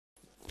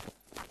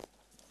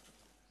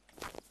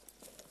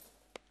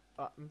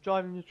I'm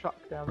driving the truck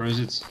down. Where is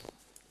it?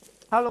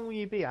 How long will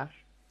you be, Ash?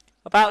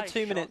 About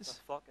 2 minutes.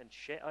 The fucking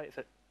shit out of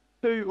it.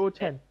 2 or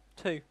 10?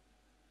 2.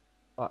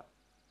 Right.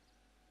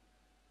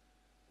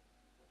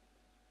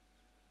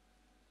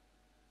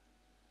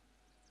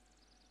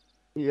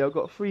 Yeah, I've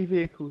got 3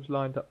 vehicles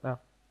lined up now.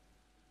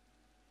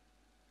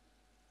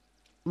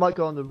 Might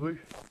go on the roof.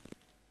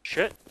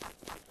 Shit.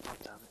 Oh,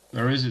 damn it.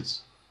 Where is it?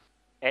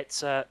 It's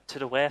to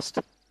the west.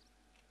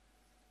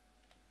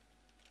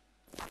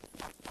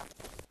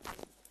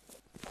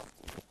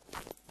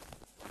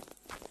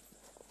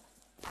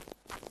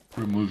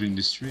 Removing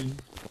the stream.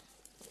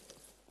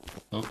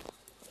 Oh,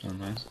 never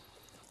mind.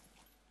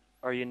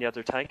 Are you in the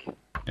other tank?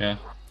 Yeah.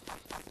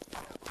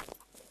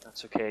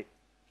 That's okay.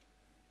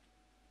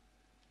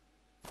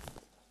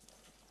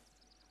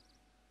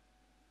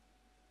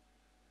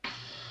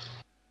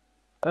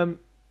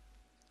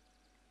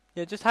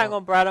 Yeah, just hang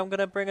on, Brad. I'm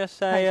gonna bring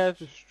us a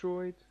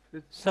destroyed.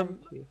 I'm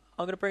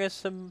gonna bring us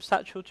some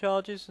satchel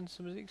charges and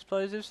some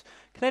explosives.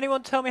 Can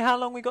anyone tell me how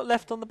long we got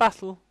left on the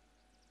battle?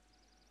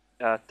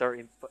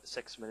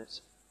 36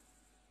 minutes.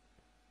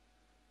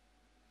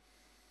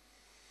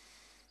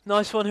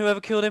 Nice one,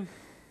 whoever killed him.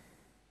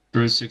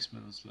 36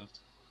 minutes left.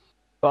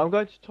 But I'm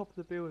going to top of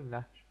the building,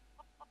 Ash.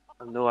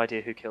 I have no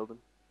idea who killed him.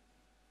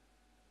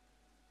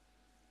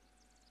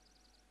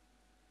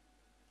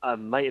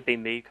 Might have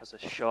been me because I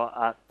shot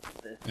at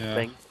the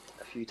thing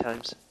a few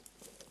times.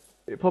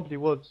 It probably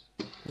was.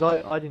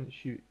 Cause I didn't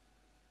shoot.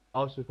 I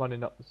was just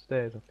running up the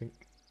stairs, I think.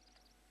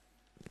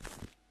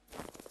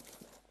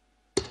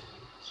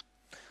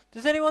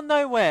 Does anyone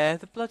know where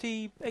the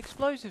bloody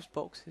explosives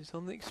box is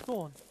on the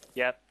spawn?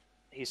 Yep,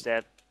 he's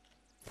dead.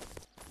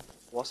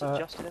 Was it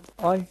just him?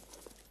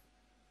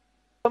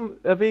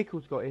 A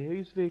vehicle's got here.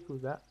 Whose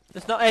vehicle's that?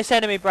 It's not. It's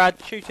enemy, Brad.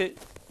 Shoot it.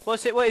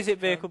 What's it? What is it?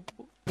 Vehicle.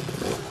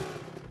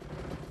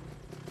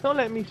 It's not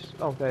letting me.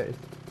 Oh, there it is.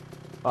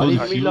 Oh, I need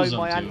to reload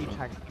my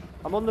anti-tank.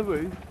 I'm on the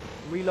roof.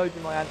 I'm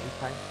reloading my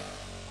anti-tank.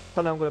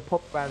 Suddenly I'm going to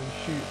pop around and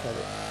shoot at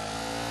it.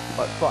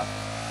 Like fuck.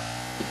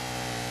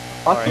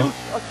 I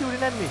killed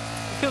an enemy.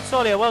 You killed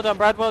Solia. Well done,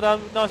 Brad. Well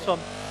done. Nice one.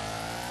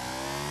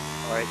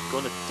 Alright,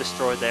 going to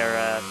destroy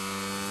their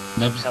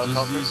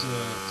helicopter. This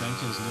tank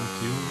has no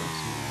fuel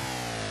left?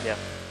 Yeah.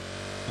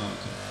 Oh,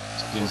 okay.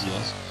 Explains a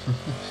lot.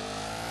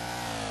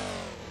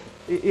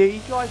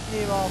 He drives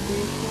near our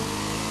vehicle.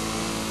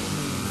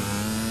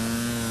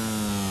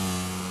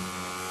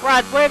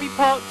 Brad, where have you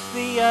parked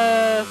the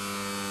Near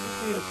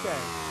the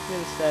stairs. near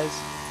the stairs?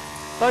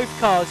 Both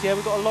cars, yeah,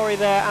 we've got a lorry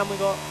there and we've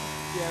got...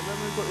 Yeah,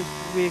 remember we've got this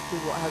vehicle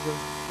that has a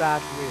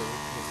bad wheel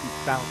and it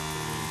keeps bouncing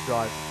when you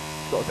drive.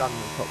 It's got a gun on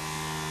the top.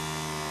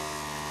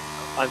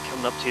 I'm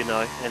coming up to you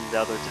now in the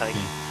other tank.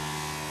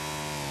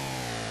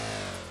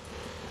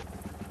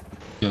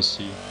 Yes,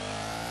 see you.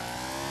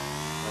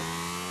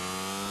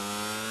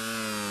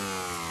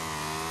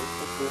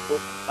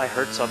 I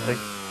heard something.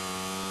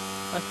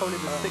 That's probably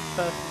the sixth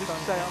person.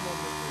 Just say I'm on the roof.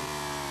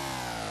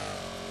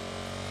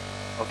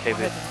 Okay,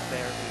 we have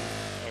barely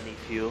any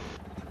fuel.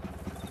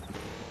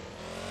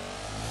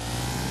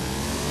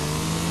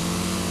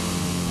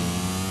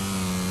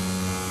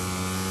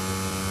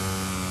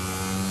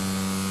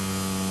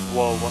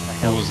 Whoa, what the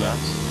hell was that?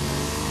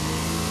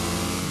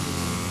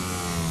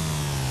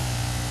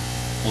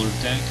 Older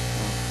tank?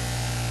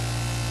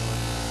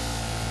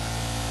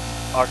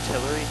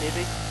 Artillery,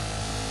 maybe?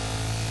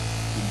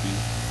 Could be.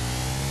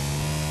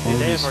 Do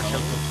they have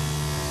artillery?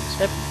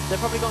 They've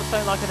probably got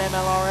something like an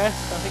MLRS.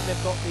 I think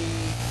they've got the...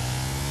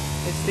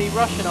 It's the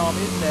Russian army,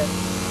 isn't it?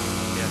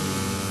 Yeah.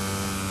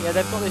 Yeah,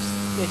 they've got this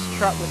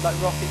truck with like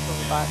rockets on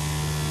the back.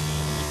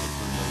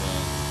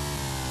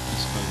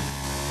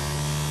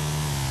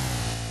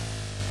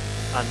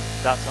 And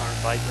that's our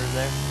Viper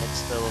there.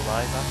 It's still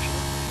alive,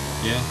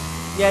 actually. Yeah.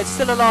 Yeah, it's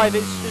still alive.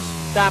 It's just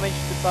damaged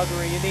to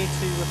buggery. You need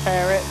to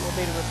repair it. We'll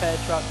need a repair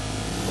truck.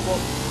 But what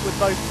with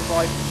both the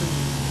Vipers,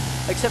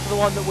 except for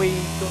the one that we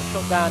got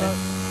shot down in.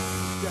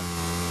 Yeah.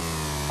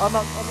 I'm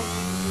on the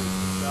roof,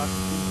 so I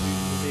can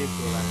use the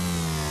vehicle around.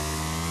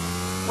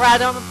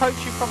 Brad, I'm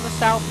approaching from the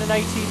south in an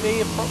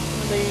ATV,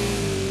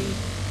 approximately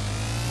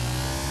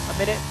a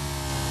minute.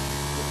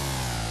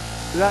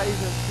 So that is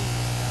a team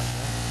down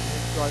there.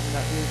 Driving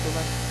that vehicle,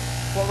 man.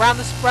 What,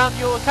 round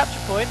your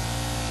capture point?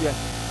 Yeah.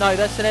 No,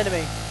 that's an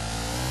enemy.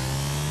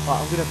 Right,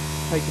 I'm gonna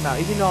take him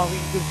out. He's in our really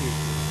good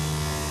vehicle.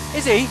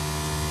 Is he?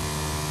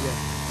 Yeah.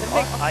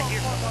 I hear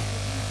someone.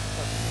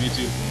 Me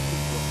too.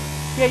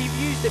 Yeah, you've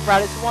used it,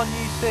 Brad. It's a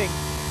one-use thing.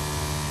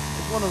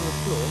 There's one on the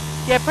floor.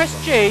 Yeah, press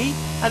G,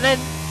 and then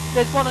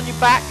there's one on your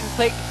back, and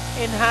click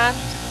in hand.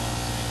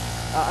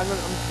 I'm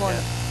trying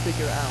to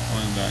figure it out.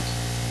 Going back.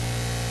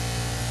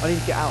 I need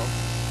to get out.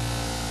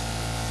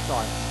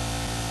 Sorry.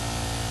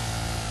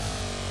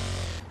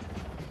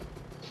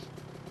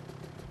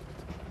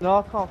 No,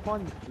 I can't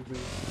find the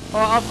vehicle.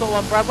 Alright, I've got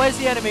one, Brad. Where's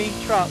the enemy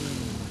truck?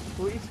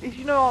 Well, it's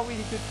you know our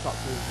really good truck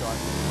we were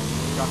driving.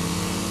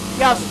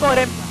 Yeah, I've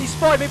spotted him. He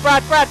spotted me,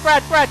 Brad. Brad,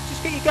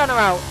 just get your gunner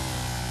out.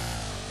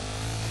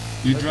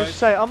 You I drive? just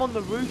say I'm on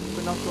the roof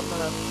and I've got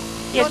no.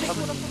 Yes. I'm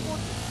gonna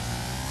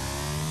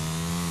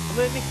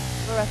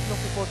we're acting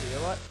off the body,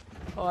 alright?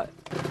 Alright.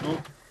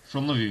 Oh,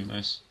 from the view,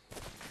 nice.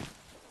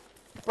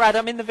 Brad,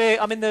 I'm in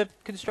the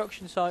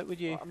construction site with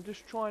you. I'm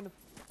just trying to...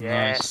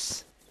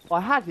 Yes. I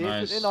had it,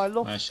 Nice. but then I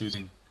lost. Nice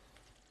shooting.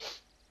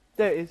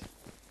 There it is.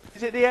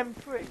 Is it the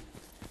M3?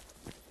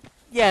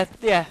 Yeah,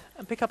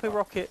 and pick up a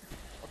rocket.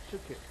 I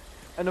took it.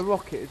 And a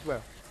rocket as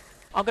well.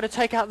 I'm gonna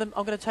take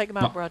them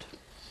out, What? Brad.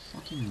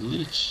 Fucking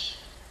glitch.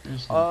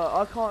 Seriously.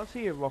 I can't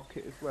see a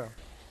rocket as well.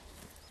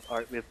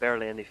 Alright, we have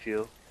barely any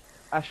fuel.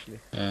 Ashley.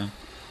 Yeah.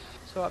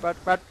 It's alright,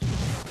 Brad.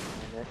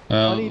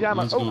 I need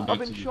ammo. Let's Oh, go I've back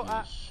been to the shot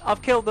at. village.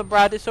 I've killed them,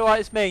 Brad. It's alright,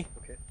 it's me.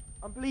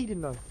 I'm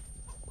bleeding though.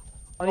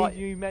 I Right.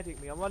 need you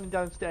medic me. I'm running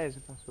downstairs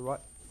if that's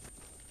alright.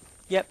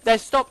 Yep,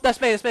 stop.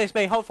 That's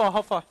me. Hold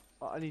fire.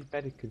 I need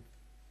medicing.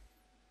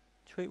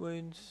 Treat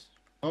wounds.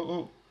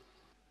 Oh.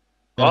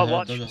 Oh, Dead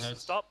watch. ahead, dead ahead.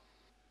 Stop.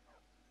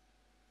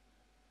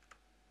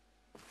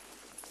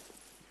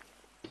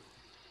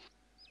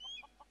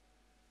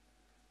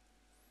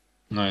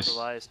 Nice.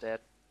 Why is dead?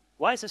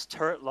 Why is this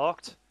turret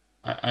locked?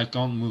 I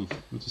can't move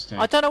with this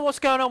tank. I don't know what's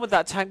going on with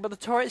that tank, but the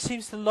turret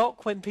seems to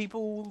lock when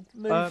people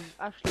move.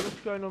 Ashley, what's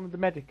going on with the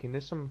medicing?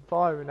 There's some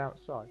firing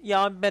outside.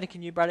 Yeah, I'm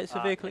medicing you, Brad. It's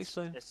a vehicle it's,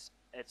 explosion.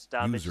 it's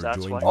damaged, User that's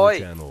joined why. your Oi,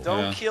 channel. don't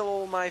Yeah. kill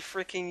all my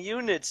freaking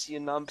units, you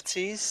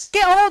numpties.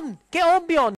 Get on, Beyond.